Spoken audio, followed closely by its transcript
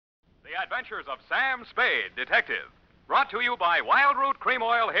Adventures of Sam Spade, Detective. Brought to you by Wild Root Cream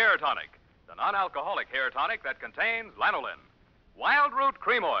Oil Hair Tonic, the non-alcoholic hair tonic that contains lanolin. Wild Root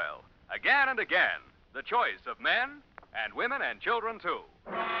Cream Oil, again and again, the choice of men and women and children, too.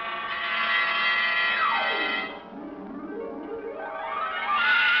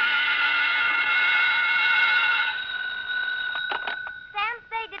 Sam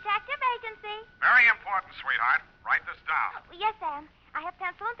Spade, Detective Agency. Very important, sweetheart. Write this down. Yes, Sam. I have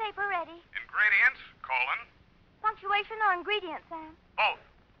pencil and paper ready. Ingredients, colon, Punctuation or ingredients, Sam? both.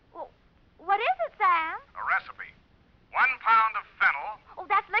 Well, what is it, Sam? A recipe. 1 pound of fennel. Oh,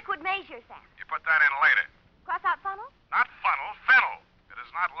 that's liquid measure, Sam. You put that in later. Cross out funnel? Not funnel, fennel. It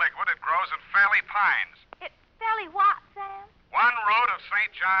is not liquid. It grows in Fairley-Pines. It's fairly what, Sam? 1 root of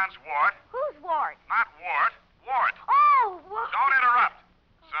St. John's wort. Whose wart? Not wart, wart. Oh, what? Don't interrupt.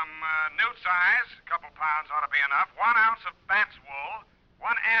 Some newt's eyes, a couple pounds ought to be enough. 1 ounce of bat's wool.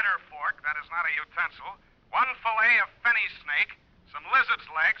 1 adder fork, that is not a utensil. 1 fillet of fenny snake. Some lizard's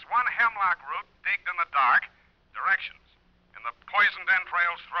legs. 1 hemlock root digged in the dark. Directions. In the poisoned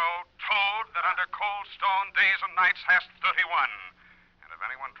entrails throw toad that under cold stone days and nights hast 31. And if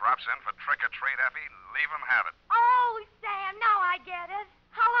anyone drops in for trick or treat, Effie, leave him have it. Oh, Sam, now I get it.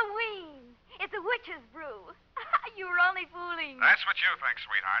 Halloween. It's a witch's brew. You were only fooling me. That's what you think,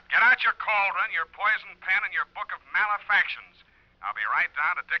 sweetheart. Get out your cauldron, your poison pen, and your book of malefactions. I'll be right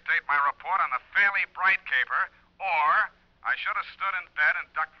down to dictate my report on the Fairley-Bright caper, or I should have stood in bed and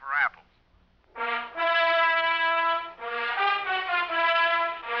ducked for apples.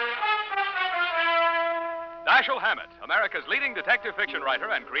 Dashiell Hammett, America's leading detective fiction writer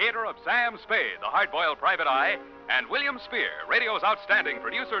and creator of Sam Spade, the hard-boiled private eye, and William Spear, radio's outstanding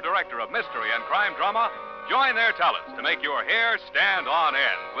producer-director of mystery and crime drama, join their talents to make your hair stand on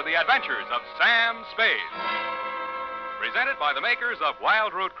end with the adventures of Sam Spade. Presented by the makers of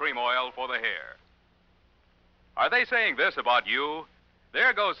Wild Root Cream Oil for the hair. Are they saying this about you?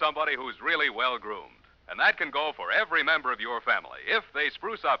 There goes somebody who's really well-groomed. And that can go for every member of your family if they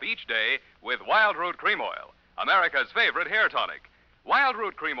spruce up each day with Wild Root Cream Oil, America's favorite hair tonic. Wild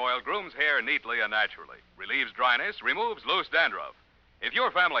Root Cream Oil grooms hair neatly and naturally, relieves dryness, removes loose dandruff. If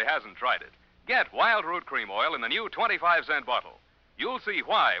your family hasn't tried it, get Wild Root Cream Oil in the new 25-cent bottle. You'll see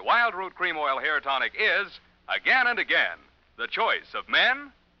why Wild Root Cream Oil hair tonic is, again and again, the choice of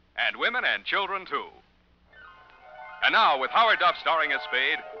men and women and children, too. And now, with Howard Duff starring as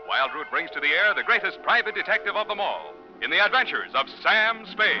Spade, Wild Root brings to the air the greatest private detective of them all in the adventures of Sam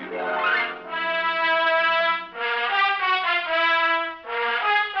Spade.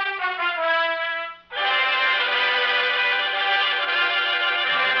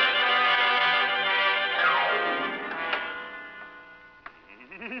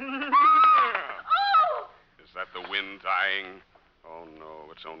 Is that the wind dying? Oh, no,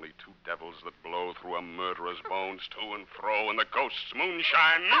 it's only 2 devils that blow through a murderer's bones to and fro in the ghost's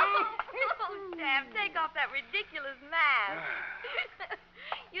moonshine. Oh, Sam, take off that ridiculous mask.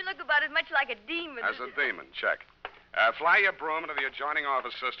 You look about as much like a demon. As a demon, check. Fly your broom into the adjoining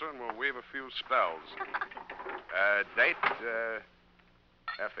office, sister, and we'll weave a few spells. Date,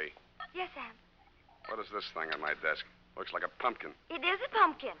 Effie. Yes, Sam. What is this thing on my desk? Looks like a pumpkin. It is a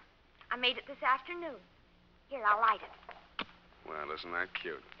pumpkin. I made it this afternoon. Here, I'll light it. Well, isn't that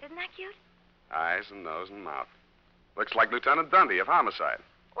cute? Isn't that cute? Eyes and nose and mouth. Looks like Lieutenant Dundee of Homicide.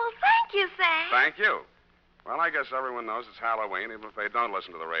 Well, thank you, Sam. Thank you. Well, I guess everyone knows it's Halloween, even if they don't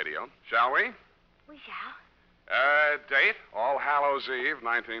listen to the radio. Shall we? We shall. Date, All Hallows Eve,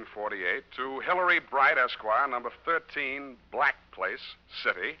 1948, to Fairley-Bright, Esquire, number 13, Black Place,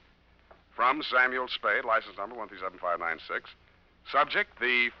 City. From Samuel Spade, license number 137596. Subject,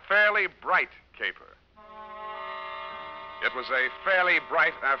 the Fairley-Bright caper. It was a fairly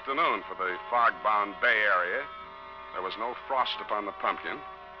bright afternoon for the fog-bound Bay Area. There was no frost upon the pumpkin.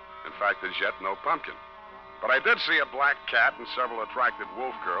 In fact, as yet, no pumpkin. But I did see a black cat and several attractive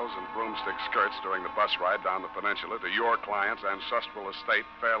wolf girls in broomstick skirts during the bus ride down the peninsula to your client's ancestral estate,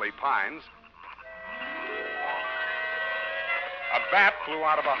 Fairley-Pines. A bat flew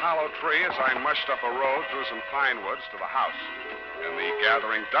out of a hollow tree as I mushed up a road through some pine woods to the house. In the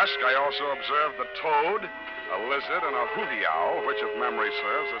gathering dusk, I also observed the toad, a lizard, and a hooty owl, which, if memory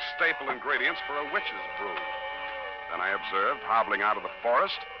serves, are staple ingredients for a witch's brew. Then I observed, hobbling out of the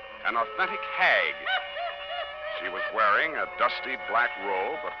forest, an authentic hag. She was wearing a dusty black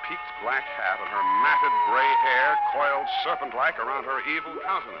robe, a peaked black hat, and her matted gray hair coiled serpent-like around her evil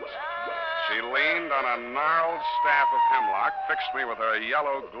countenance. She leaned on a gnarled staff of hemlock, fixed me with her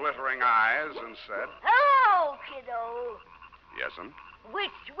yellow, glittering eyes, and said, Hello, kiddo. Yes'm.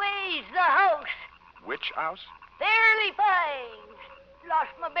 Which way's the house? Which house? Fairley-Pines.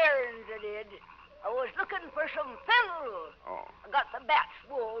 lost my bearings, I did. I was looking for some fennel. Oh. I got the bat's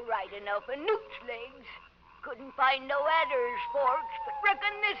wool right enough and newt's legs. Couldn't find no adder's forks, but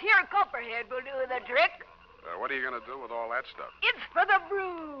reckon this here copperhead will do the trick. What are you going to do with all that stuff? It's for the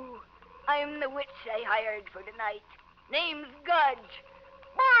brew. I'm the witch I hired for tonight. Name's Gudge.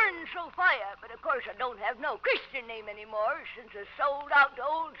 Born Sophia, but of course I don't have no Christian name anymore since I sold out to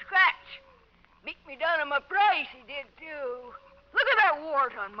Old Scratch. Beat me down on my price, he did, too. Look at that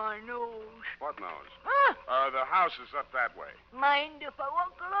wart on my nose. What nose? Huh? The house is up that way. Mind if I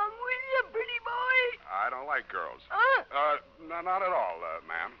walk along with you, pretty boy? I don't like girls. Huh? No, not at all,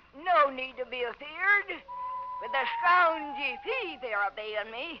 ma'am. No need to be afeared. With the scroungy fee they're paying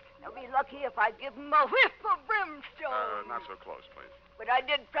me, they'll be lucky if I give 'em a whiff of brimstone. Not so close, please. But I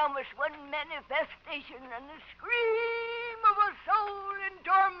did promise one manifestation and the scream of a soul in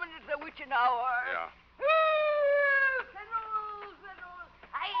torment at the witching hour. Yeah. Fennel, fennel,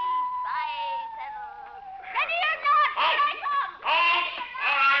 aye, fennel. Ready or not, here I come.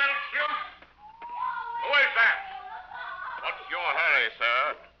 I'll shoot. Who is that? What's your hurry,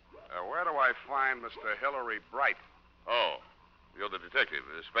 sir? Where do I find Mr. Hillary-Bright? Oh, you're the detective,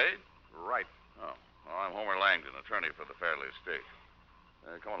 Spade? Right. Oh, well, I'm Homer Langdon, attorney for the Fairley estate.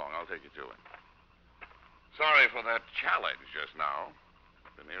 Come along, I'll take you to him. Sorry for that challenge just now.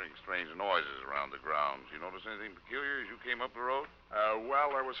 Been hearing strange noises around the grounds. You notice anything peculiar as you came up the road? Well,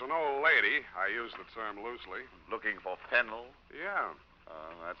 there was an old lady. I use the term loosely. Looking for fennel? Yeah.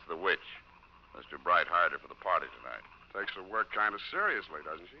 That's the witch. Mr. Bright hired her for the party tonight. Takes her work kind of seriously,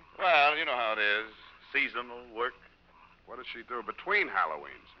 doesn't she? Well, you know how it is. Seasonal work. What does she do between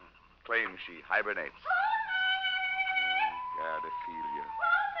Halloweens? Claims she hibernates. God, I feel you.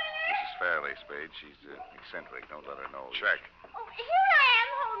 Mrs. Fairley, Spade. She's eccentric. Don't let her know. Check. Oh, here I am,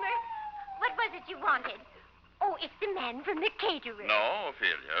 Homer. What was it you wanted? Oh, it's the man from the caterer. No,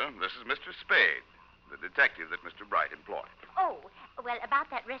 Ophelia. This is Mr. Spade, the detective that Mr. Bright employed. Oh, well, about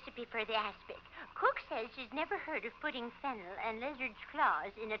that recipe for the aspic. Cook says she's never heard of putting fennel and lizard's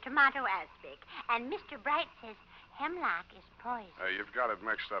claws in a tomato aspic. And Mr. Bright says hemlock is poison. You've got it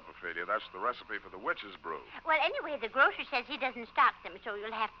mixed up, Ophelia. That's the recipe for the witch's brew. Well, anyway, the grocer says he doesn't stock them, so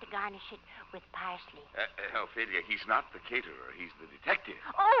you'll have to garnish it with parsley. Ophelia, he's not the caterer. He's the detective.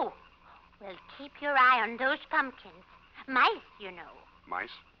 Oh! Well, keep your eye on those pumpkins. Mice, you know.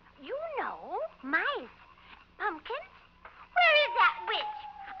 Mice? You know, mice. Pumpkins? Where is that witch?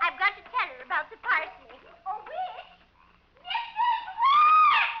 I've got to tell her about the parsley. Oh, witch? Mrs.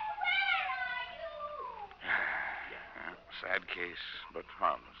 Witch! Where are you? Sad case, but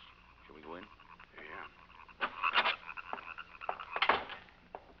harmless. Shall we go in? Yeah.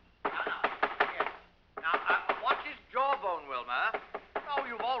 Now, watch his jawbone, Wilma. Oh,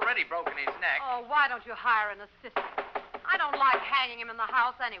 you've already broken his neck. Oh, why don't you hire an assistant? I don't like hanging him in the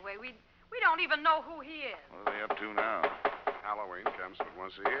house anyway. We don't even know who he is. What are they up to now? Halloween comes but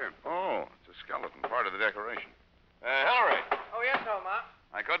once a year. Oh, it's a skeleton, part of the decoration. Hillary, Oh, yes, Homer.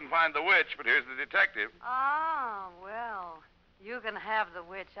 I couldn't find the witch, but here's the detective. Ah, well, you can have the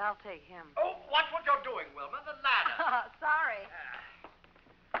witch. I'll take him. Oh, watch what you're doing, Wilma. The ladder. Sorry.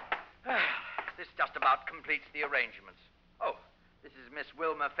 This just about completes the arrangements. Oh, this is Miss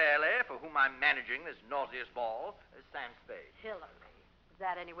Wilma Fairley, for whom I'm managing this nauseous ball, as Sam Spade. Hillary. Is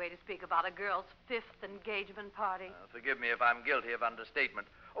that any way to speak about a girl's 5th engagement party? Forgive me if I'm guilty of understatement.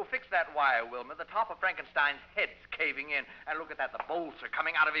 Oh, fix that wire, Wilma. The top of Frankenstein's head's caving in. And look at that. The bolts are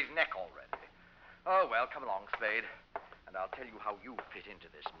coming out of his neck already. Oh, well, come along, Spade. And I'll tell you how you fit into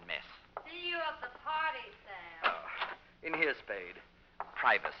this mess. See you at the party, Sam. In here, Spade.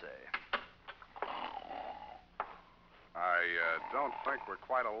 Privacy. I don't think we're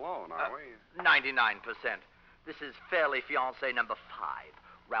quite alone, are we? 99%. This is Fairly fiancé number 5,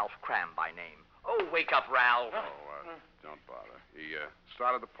 Ralph Cram by name. Oh, wake up, Ralph. Don't bother. He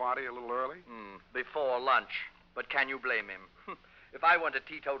started the party a little early? Before lunch. But can you blame him? If I weren't a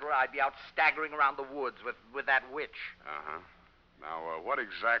teetotaler, I'd be out staggering around the woods with that witch. Uh-huh. Now, what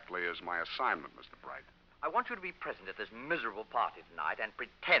exactly is my assignment, Mr. Bright? I want you to be present at this miserable party tonight and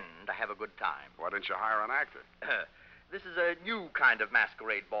pretend to have a good time. Why didn't you hire an actor? This is a new kind of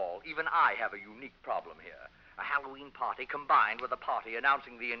masquerade ball. Even I have a unique problem here. A Halloween party combined with a party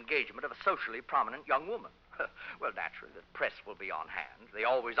announcing the engagement of a socially prominent young woman. Well, naturally, the press will be on hand. They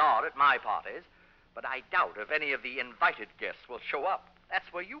always are at my parties. But I doubt if any of the invited guests will show up.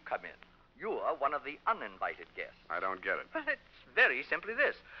 That's where you come in. You're one of the uninvited guests. I don't get it. Well, it's very simply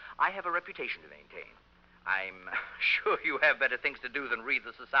this. I have a reputation to maintain. I'm sure you have better things to do than read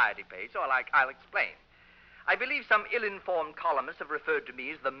the society page, so I'll explain. I believe some ill-informed columnists have referred to me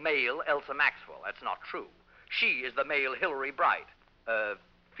as the male Elsa Maxwell. That's not true. She is the male Hillary-Bright.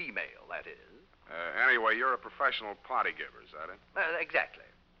 Female, that is. Anyway, you're a professional party giver, is that it? Exactly.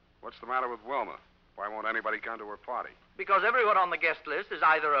 What's the matter with Wilma? Why won't anybody come to her party? Because everyone on the guest list is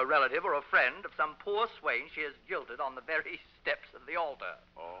either a relative or a friend of some poor swain she has jilted on the very steps of the altar.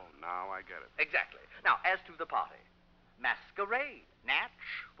 Oh, now I get it. Exactly. Now, as to the party. Masquerade. Natch.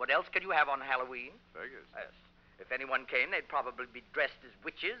 What else can you have on Halloween? Figures. Yes. If anyone came, they'd probably be dressed as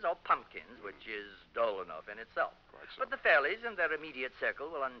witches or pumpkins, which is dull enough in itself. Quite so. But the Fairleys and their immediate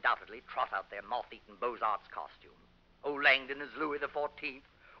circle will undoubtedly trot out their moth-eaten Beaux-Arts costumes. Old Langdon as Louis XIV.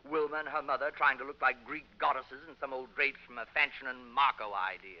 Wilma and her mother trying to look like Greek goddesses and some old drapes from a Fanchon and Marco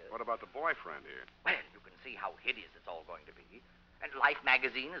idea. What about the boyfriend here? Well, you can see how hideous it's all going to be. And Life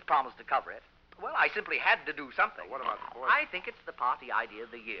magazine has promised to cover it. Well, I simply had to do something. What about the boyfriend? I think it's the party idea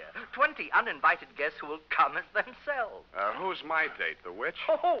of the year. 20 uninvited guests who will come as themselves. Who's my date, the witch?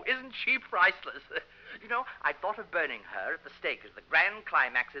 Oh, isn't she priceless? You know, I thought of burning her at the stake as the grand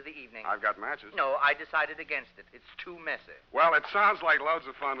climax of the evening. I've got matches. No, I decided against it. It's too messy. Well, it sounds like loads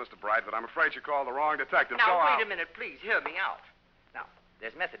of fun, Mr. Bright, but I'm afraid you called the wrong detective. Now, Go wait out. a minute, please. Hear me out. Now,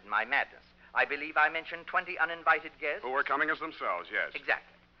 there's method in my madness. I believe I mentioned 20 uninvited guests. Who were coming as themselves, yes.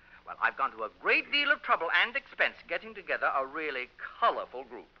 Exactly. Well, I've gone to a great deal of trouble and expense getting together a really colorful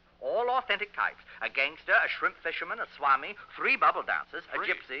group. All authentic types. A gangster, a shrimp fisherman, a swami, 3 bubble dancers, a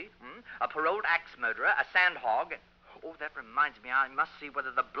gypsy, a paroled axe murderer, a sandhog. Oh, that reminds me, I must see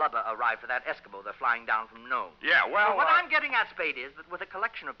whether the blubber arrived for that Eskimo they're flying down from Nome. Yeah, well... What I'm getting at, Spade, is that with a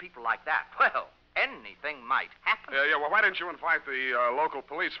collection of people like that, well, anything might happen. well, why didn't you invite the local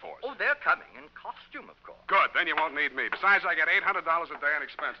police force? Oh, they're coming in costume, of course. Good, then you won't need me. Besides, I get $800 a day in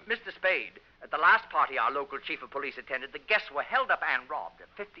expenses. Mr. Spade, at the last party our local chief of police attended, the guests were held up and robbed of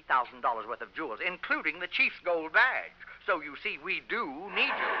 $50,000 worth of jewels, including the chief's gold badge. So you see, we do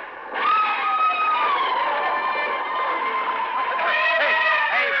need you.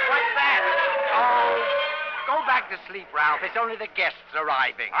 Hey, what's that? Oh, go back to sleep, Ralph. It's only the guests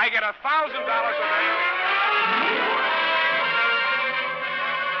arriving. I get $1,000 a day.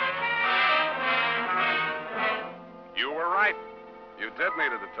 You were right. You did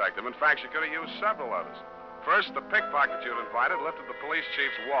need a detective. In fact, you could have used several others. First, the pickpocket you'd invited lifted the police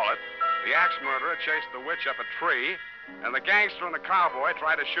chief's wallet. The axe murderer chased the witch up a tree. And the gangster and the cowboy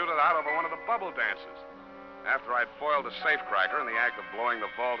tried to shoot it out over one of the bubble dances. After I'd foiled a safecracker in the act of blowing the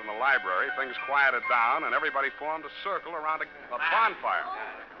vault in the library, things quieted down, and everybody formed a circle around a bonfire.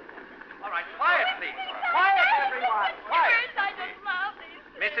 All right, quiet, please. Quiet, everyone. Quiet.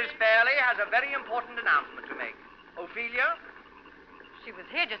 Mrs. Fairley has a very important announcement to make. Ophelia? She was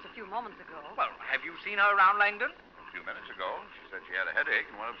here just a few moments ago. Well, have you seen her around Langdon? A few minutes ago, she said she had a headache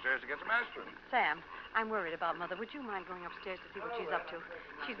and went upstairs to get some aspirin. Sam, I'm worried about Mother. Would you mind going upstairs to see what she's up to?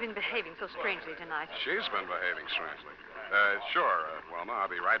 She's been behaving so strangely tonight. She's been behaving strangely. Sure, Wilma. I'll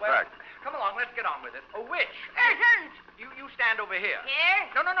be right back. Come along, let's get on with it. A witch. Urgent! You stand over here. Here?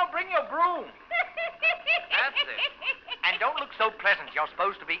 No, bring your broom. That's it. And don't look so pleasant. You're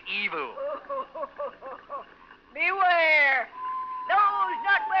supposed to be evil. Beware. Those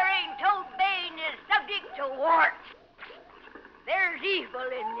not wearing toad bane is subject to warts. There's evil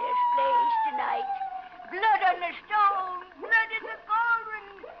in this place tonight. Blood on the stone, blood in the cauldron.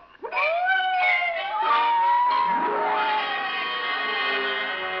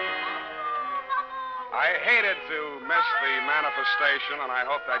 I hated to miss the manifestation, and I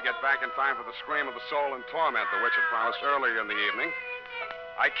hoped I'd get back in time for the scream of the soul in torment the witch had promised earlier in the evening.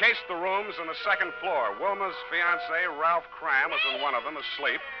 I cased the rooms on the second floor. Wilma's fiancé, Ralph Cram, was in one of them,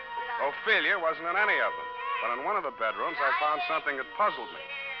 asleep. Ophelia wasn't in any of them. But in one of the bedrooms, I found something that puzzled me.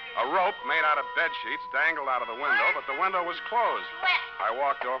 A rope made out of bed sheets dangled out of the window, but the window was closed. I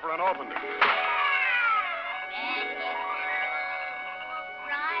walked over and opened it.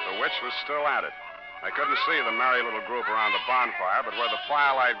 The witch was still at it. I couldn't see the merry little group around the bonfire, but where the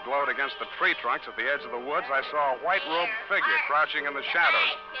firelight glowed against the tree trunks at the edge of the woods, I saw a white-robed figure crouching in the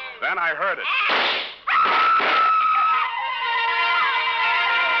shadows. Then I heard it.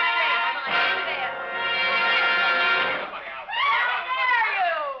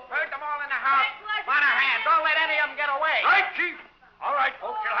 Heard them all in the house. On a hand. Don't let any of them get away. Right, Chief. All right,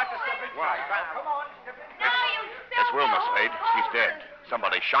 folks, you'll have to step inside. Come on, step in. That's Wilma, Spade. She's dead.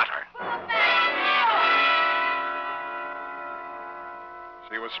 Somebody shot her.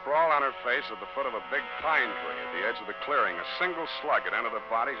 She was sprawled on her face at the foot of a big pine tree at the edge of the clearing. A single slug had entered her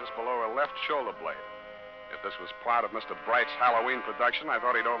body just below her left shoulder blade. If this was part of Mr. Bright's Halloween production, I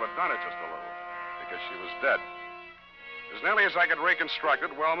thought he'd overdone it just a little, because she was dead. As nearly as I could reconstruct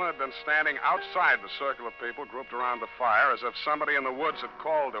it, Wilma had been standing outside the circle of people grouped around the fire, as if somebody in the woods had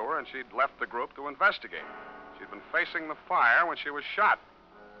called to her and she'd left the group to investigate. She'd been facing the fire when she was shot.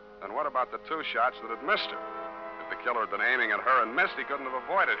 And what about the 2 shots that had missed her? If the killer had been aiming at her and missed, he couldn't have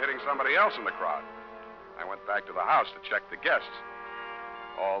avoided hitting somebody else in the crowd. I went back to the house to check the guests.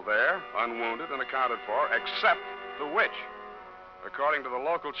 All there, unwounded and accounted for, except the witch. According to the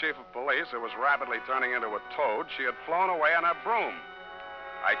local chief of police, who was rapidly turning into a toad, she had flown away on a broom.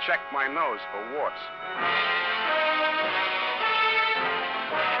 I checked my nose for warts.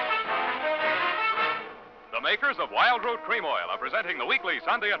 The makers of Wild Root Cream Oil are presenting the weekly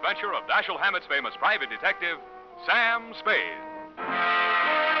Sunday adventure of Dashiell Hammett's famous private detective, Sam Spade.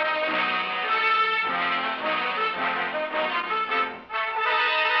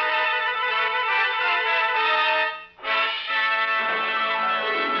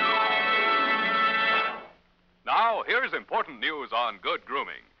 Now, here's important news on good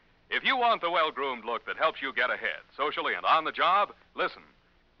grooming. If you want the well-groomed look that helps you get ahead, socially and on the job, listen.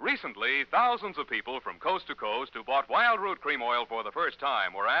 Recently, thousands of people from coast to coast who bought Wild Root Cream Oil for the first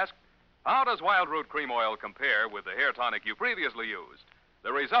time were asked, how does Wild Root Cream Oil compare with the hair tonic you previously used?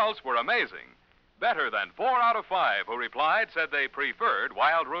 The results were amazing. Better than 4 out of 5 who replied said they preferred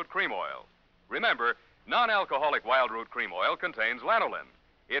Wild Root Cream Oil. Remember, non-alcoholic Wild Root Cream Oil contains lanolin.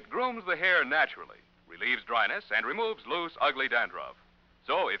 It grooms the hair naturally, relieves dryness, and removes loose, ugly dandruff.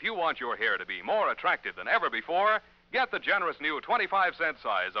 So if you want your hair to be more attractive than ever before, get the generous new 25-cent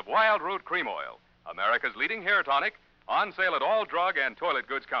size of Wild Root Cream Oil, America's leading hair tonic, on sale at all drug and toilet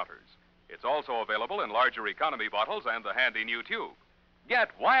goods counters. It's also available in larger economy bottles and the handy new tube.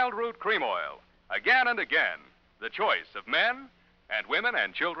 Get Wild Root Cream Oil, again and again, the choice of men and women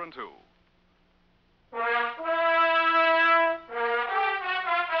and children, too.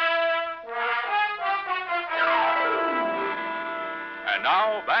 And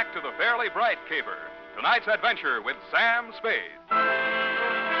now, back to the Fairley-Bright caper. Tonight's adventure with Sam Spade.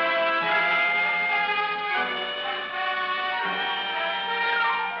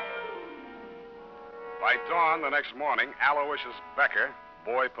 By dawn the next morning, Aloysius Becker,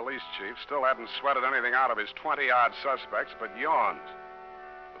 boy police chief, still hadn't sweated anything out of his 20-odd suspects, but yawned.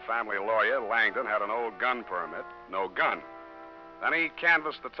 The family lawyer, Langdon, had an old gun permit, no gun. Then he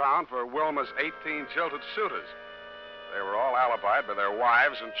canvassed the town for Wilma's 18 jilted suitors. They were all alibied by their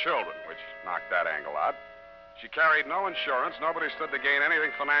wives and children, which knocked that angle out. She carried no insurance, nobody stood to gain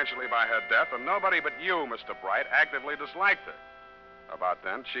anything financially by her death, and nobody but you, Mr. Bright, actively disliked her. About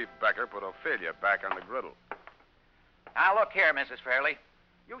then, Chief Becker put Ophelia back on the griddle. Now, look here, Mrs. Fairley.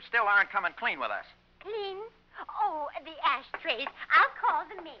 You still aren't coming clean with us. Clean? Oh, the ashtrays. I'll call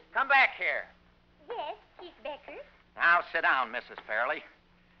the maid. Come back here. Yes, Chief Becker. Now, sit down, Mrs. Fairley.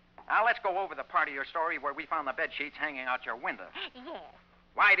 Now, let's go over the part of your story where we found the bed sheets hanging out your window. Yes.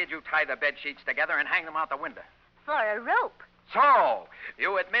 Why did you tie the bed sheets together and hang them out the window? For a rope. So,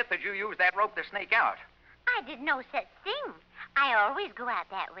 you admit that you used that rope to sneak out. I did no such thing. I always go out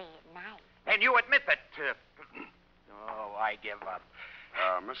that way at night. And you admit that... Oh, I give up.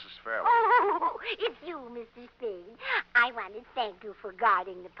 Mrs. Fairley. Oh, it's you, Mr. Spade. I want to thank you for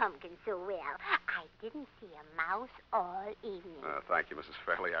guarding the pumpkin so well. I didn't see a mouse all evening. Thank you, Mrs.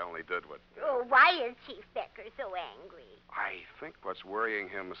 Fairley. I only did what... Oh, why is Chief Becker so angry? I think what's worrying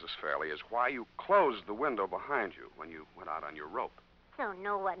him, Mrs. Fairley, is why you closed the window behind you when you went out on your rope. So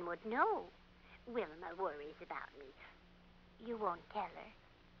no one would know. Wilma worries about me. You won't tell her?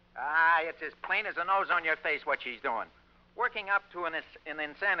 Ah, it's as plain as the nose on your face what she's doing. Working up to an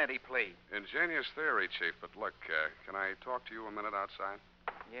insanity plea. Ingenious theory, Chief, but look, can I talk to you a minute outside?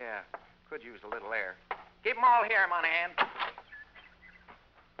 Yeah, could use a little air. Keep 'em all here, Monahan.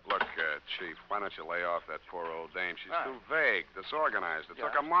 Look, Chief, why don't you lay off that poor old dame? She's Oh. too vague, disorganized. It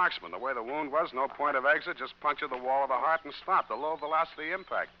took Yeah. a marksman. The way the wound was, no point of exit, just punctured the wall of the heart and stopped. A low-velocity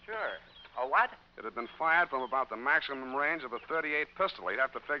impact. Sure. A what? It had been fired from about the maximum range of a .38 pistol. He'd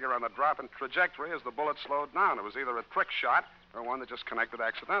have to figure on the drop in trajectory as the bullet slowed down. It was either a trick shot or one that just connected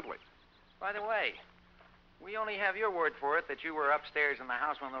accidentally. By the way, we only have your word for it that you were upstairs in the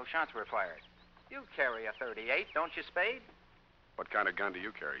house when those shots were fired. You carry a .38, don't you, Spade? What kind of gun do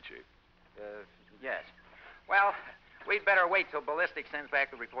you carry, Chief? Yes. Well, we'd better wait till ballistics sends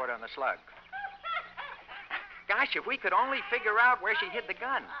back the report on the slug. Gosh, if we could only figure out where she hid the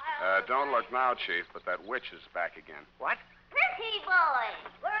gun. Don't look now, Chief, but that witch is back again. What? Pretty boy,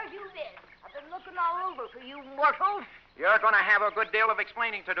 where have you been? I've been looking all over for you mortals. You're going to have a good deal of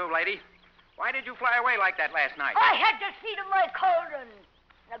explaining to do, lady. Why did you fly away like that last night? I had to see to my cauldron.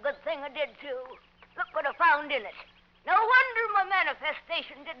 And a good thing I did, too. Look what I found in it. No wonder my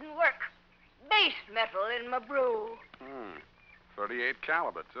manifestation didn't work. Base metal in my brew. 38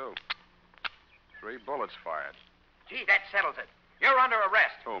 caliber, too. 3 bullets fired. Gee, that settles it. You're under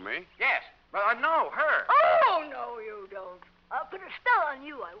arrest. Who, me? Yes. No, her. Oh, no, you don't. I'll put a spell on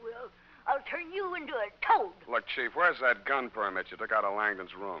you, I will. I'll turn you into a toad. Look, Chief, where's that gun permit you took out of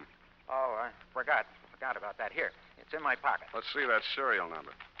Langdon's room? Oh, I forgot about that. Here, it's in my pocket. Let's see that serial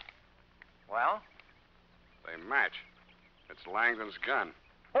number. Well? They match. It's Langdon's gun.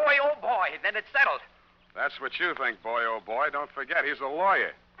 Boy, oh boy, then it's settled. That's what you think, boy, oh boy. Don't forget, he's a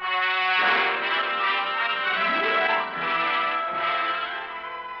lawyer.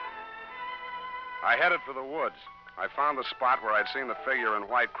 I headed for the woods. I found the spot where I'd seen the figure in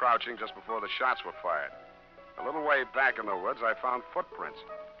white crouching just before the shots were fired. A little way back in the woods, I found footprints.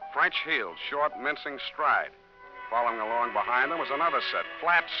 French heels, short, mincing stride. Following along behind them was another set,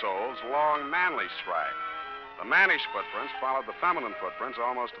 flat soles, long, manly stride. The mannish footprints followed the feminine footprints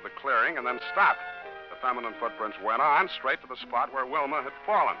almost to the clearing and then stopped. The feminine footprints went on straight to the spot where Wilma had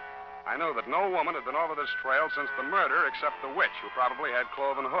fallen. I knew that no woman had been over this trail since the murder except the witch, who probably had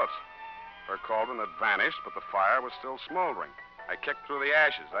cloven hoofs. Her cauldron had vanished, but the fire was still smoldering. I kicked through the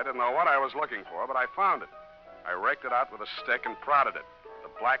ashes. I didn't know what I was looking for, but I found it. I raked it out with a stick and prodded it.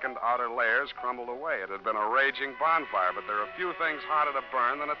 The blackened outer layers crumbled away. It had been a raging bonfire, but there are few things harder to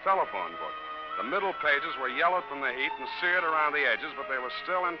burn than a telephone book. The middle pages were yellowed from the heat and seared around the edges, but they were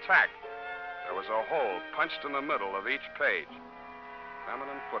still intact. There was a hole punched in the middle of each page.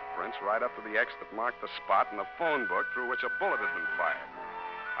 Feminine footprints right up to the X that marked the spot in the phone book through which a bullet had been fired.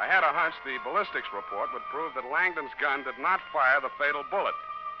 I had a hunch the ballistics report would prove that Langdon's gun did not fire the fatal bullet.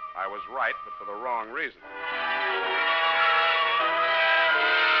 I was right, but for the wrong reason.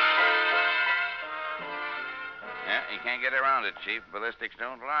 Yeah, you can't get around it, Chief. Ballistics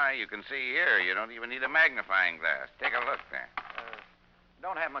don't lie. You can see here. You don't even need a magnifying glass. Take a look there.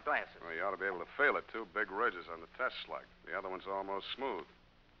 Don't have my glasses. Well, you ought to be able to feel it, too. Big ridges on the test slug. The other one's almost smooth.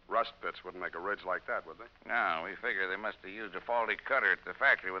 Rust pits wouldn't make a ridge like that, would they? No, we figure they must have used a faulty cutter at the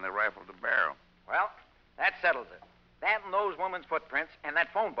factory when they rifled the barrel. Well, that settles it. That and those women's footprints and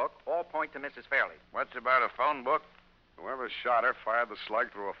that phone book all point to Mrs. Fairley. What's about a phone book? Whoever shot her fired the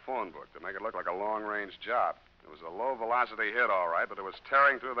slug through a phone book to make it look like a long-range job. It was a low-velocity hit, all right, but it was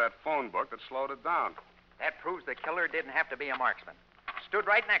tearing through that phone book that slowed it down. That proves the killer didn't have to be a marksman. Stood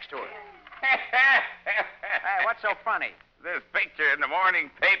right next to her. Hey, what's so funny? This picture in the morning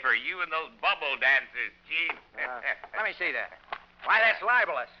paper, you and those bubble dancers, Chief. Let me see that. Why, that's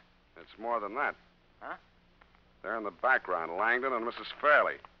libelous. It's more than that. Huh? They're in the background, Langdon and Mrs.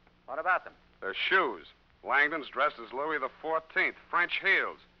 Fairley. What about them? Their shoes. Langdon's dressed as Louis XIV, French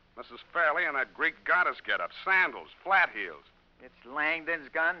heels. Mrs. Fairley in that Greek goddess getup, sandals, flat heels. It's Langdon's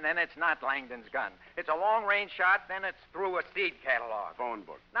gun, then it's not Langdon's gun. It's a long-range shot, then it's through a Steed catalog. Phone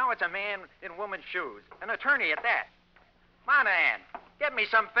book. Now it's a man in woman's shoes. An attorney at that. Monahan, get me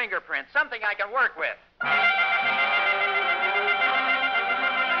some fingerprints, something I can work with.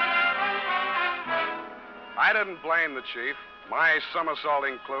 I didn't blame the chief. My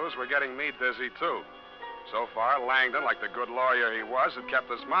somersaulting clues were getting me dizzy, too. So far, Langdon, like the good lawyer he was, had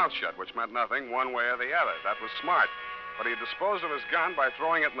kept his mouth shut, which meant nothing one way or the other. That was smart. But he disposed of his gun by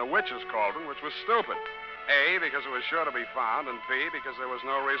throwing it in the witch's cauldron, which was stupid. A, because it was sure to be found, and B, because there was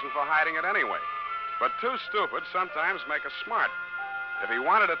no reason for hiding it anyway. But two stupid sometimes make us smart. If he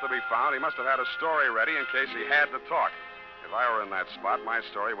wanted it to be found, he must have had a story ready in case he had to talk. If I were in that spot, my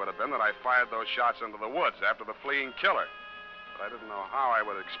story would have been that I fired those shots into the woods after the fleeing killer. But I didn't know how I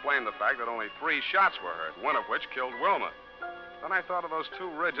would explain the fact that only 3 shots were heard, one of which killed Wilma. Then I thought of those 2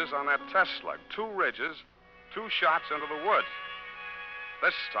 ridges on that test slug. 2 ridges, 2 shots into the woods.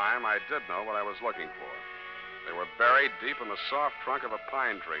 This time, I did know what I was looking for. They were buried deep in the soft trunk of a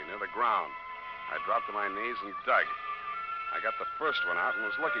pine tree near the ground. I dropped to my knees and dug. I got the first one out and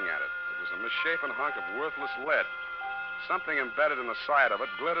was looking at it. It was a misshapen hunk of worthless lead. Something embedded in the side of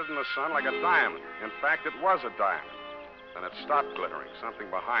it glittered in the sun like a diamond. In fact, it was a diamond. Then it stopped glittering. Something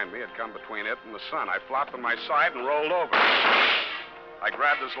behind me had come between it and the sun. I flopped on my side and rolled over. I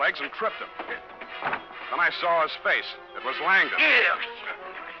grabbed his legs and tripped him. Then I saw his face. It was Langdon.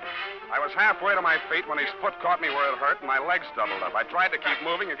 I was halfway to my feet when his foot caught me where it hurt and my legs doubled up. I tried to keep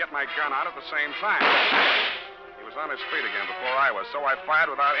moving and get my gun out at the same time. He was on his feet again before I was, so I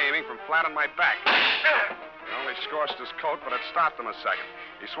fired without aiming from flat on my back. It only scorched his coat, but it stopped him a second.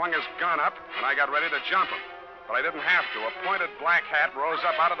 He swung his gun up, and I got ready to jump him. But I didn't have to. A pointed black hat rose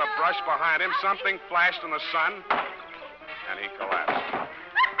up out of the brush behind him. Something flashed in the sun, and he collapsed.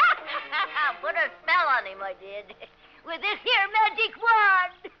 Put a spell on him, I did. With this here magic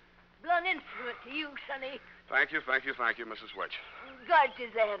wand. Blunt instrument to you, sonny. Thank you, Mrs. Witch. Guards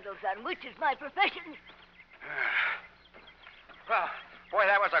is the handle, son, which is my profession. Well, boy,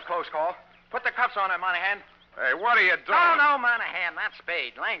 that was a close call. Put the cuffs on him, Monahan. Hey, what are you doing? Oh, no, Monahan, not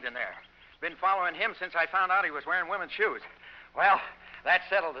Spade. Langdon there. Been following him since I found out he was wearing women's shoes. Well, that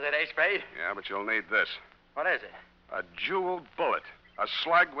settles it, eh, Spade? Yeah, but you'll need this. What is it? A jeweled bullet. A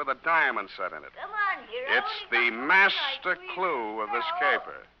slug with a diamond set in it. Come on, hero. It's the master clue of this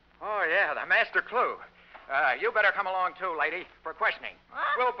caper. Oh, yeah, the master clue. You better come along, too, lady, for questioning.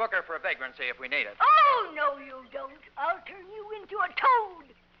 What? We'll book her for vagrancy if we need it. Oh, no, you don't. I'll turn you into a toad.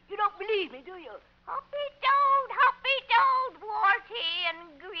 You don't believe me, do you? Hoppy toad, warty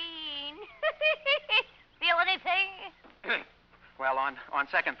and green. Feel anything? Well, on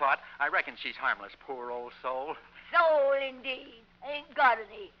second thought, I reckon she's harmless, poor old soul. Soul, indeed. Ain't got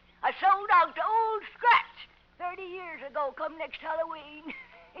any. I sold out to old Scratch 30 years ago come next Halloween.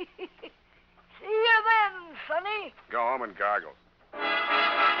 See you then, sonny. Go home and gargle.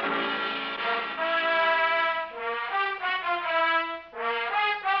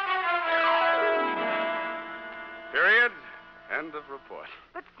 Period. End of report.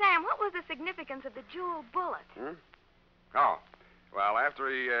 But, Sam, what was the significance of the jeweled bullet? Oh. Well, after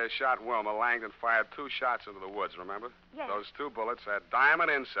he shot Wilma, Langdon fired 2 shots into the woods, remember? Yes. Those 2 bullets had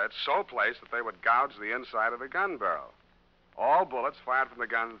diamond insets so placed that they would gouge the inside of the gun barrel. All bullets fired from the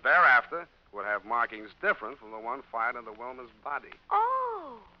gun thereafter would have markings different from the one fired into Wilma's body.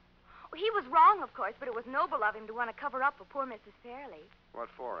 Oh. Well, he was wrong, of course, but it was noble of him to want to cover up for poor Mrs. Fairley. What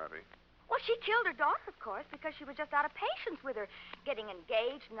for, Effie? Well, she killed her daughter, of course, because she was just out of patience with her, getting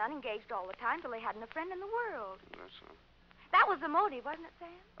engaged and unengaged all the time till they hadn't a friend in the world. That's so. That was the motive, wasn't it,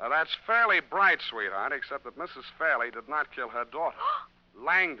 Sam? That's Fairley-Bright, sweetheart, except that Mrs. Fairley did not kill her daughter.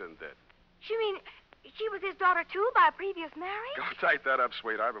 Langdon did. You mean she was his daughter, too, by a previous marriage? Go tighten that up,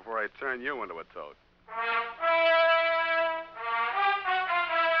 sweetheart, before I turn you into a toad.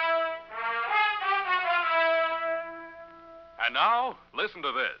 And now, listen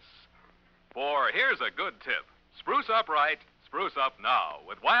to this. For here's a good tip. Spruce up right, spruce up now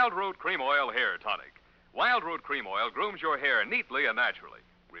with Wild Root Cream Oil Hair Tonic. Wild Root Cream Oil grooms your hair neatly and naturally,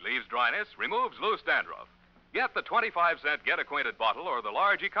 relieves dryness, removes loose dandruff. Get the 25-cent Get Acquainted bottle or the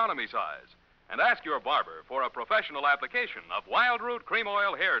large economy size. And ask your barber for a professional application of Wild Root Cream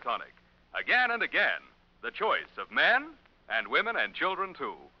Oil Hair Tonic. Again and again, the choice of men and women and children,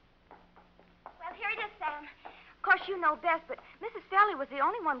 too. Well, here it is, Sam. Of course, you know best, but Mrs. Fairley was the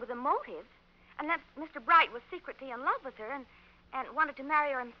only one with a motive. Unless Mr. Bright was secretly in love with her and wanted to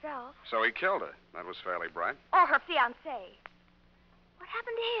marry her himself. So he killed her. That was Fairley-Bright. Or her fiancé. What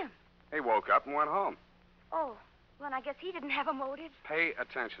happened to him? He woke up and went home. Oh, well, I guess he didn't have a motive. Pay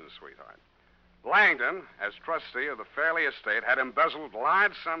attention, sweetheart. Langdon, as trustee of the Fairley estate, had embezzled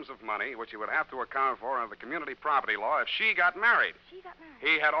large sums of money, which he would have to account for under the community property law if she got married. She got married.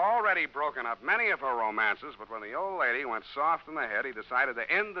 He had already broken up many of her romances, but when the old lady went soft in the head, he decided to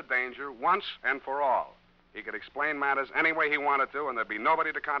end the danger once and for all. He could explain matters any way he wanted to, and there'd be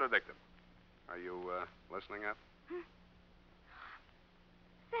nobody to contradict him. Are you listening up?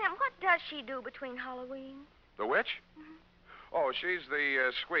 Sam, what does she do between Halloween? The witch? Mm-hmm. Oh, she's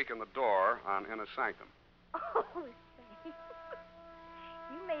the squeak in the door on Inner Sanctum. Oh, Sam.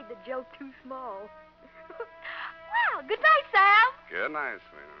 You made the joke too small. Well, good night, Sam. Good night,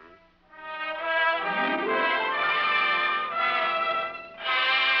 sweetheart.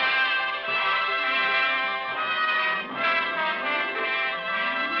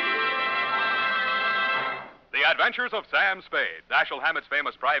 The Adventures of Sam Spade, Dashiell Hammett's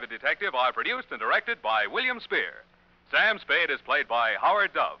famous private detective, are produced and directed by William Spear. Sam Spade is played by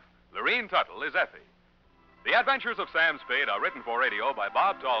Howard Dove. Lorene Tuttle is Effie. The Adventures of Sam Spade are written for radio by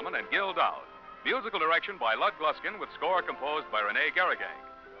Bob Tallman and Gil Dowd. Musical direction by Lud Gluskin with score composed by Rene Garrigang.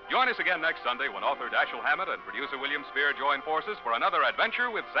 Join us again next Sunday when author Dashiell Hammett and producer William Spear join forces for another adventure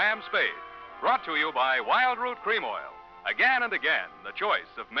with Sam Spade. Brought to you by Wild Root Cream Oil. Again and again, the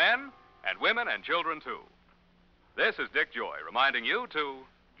choice of men and women and children, too. This is Dick Joy reminding you to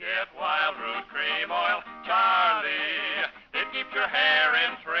get Wild Root Cream Oil, Charlie. It keeps your hair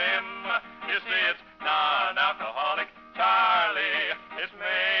in trim. You see, it's non-alcoholic, Charlie. It's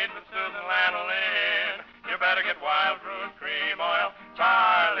made with soothing lanolin. You better get Wild Root Cream Oil,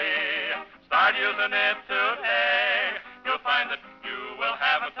 Charlie. Start using it today. You'll find that you will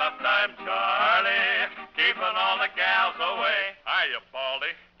have a tough time, Charlie. Keeping all the gals away. Hiya,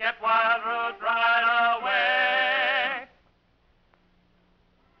 Baldy. Get Wild Root right away.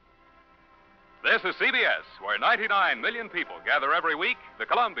 This is CBS, where 99 million people gather every week, the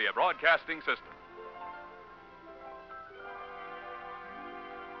Columbia Broadcasting System.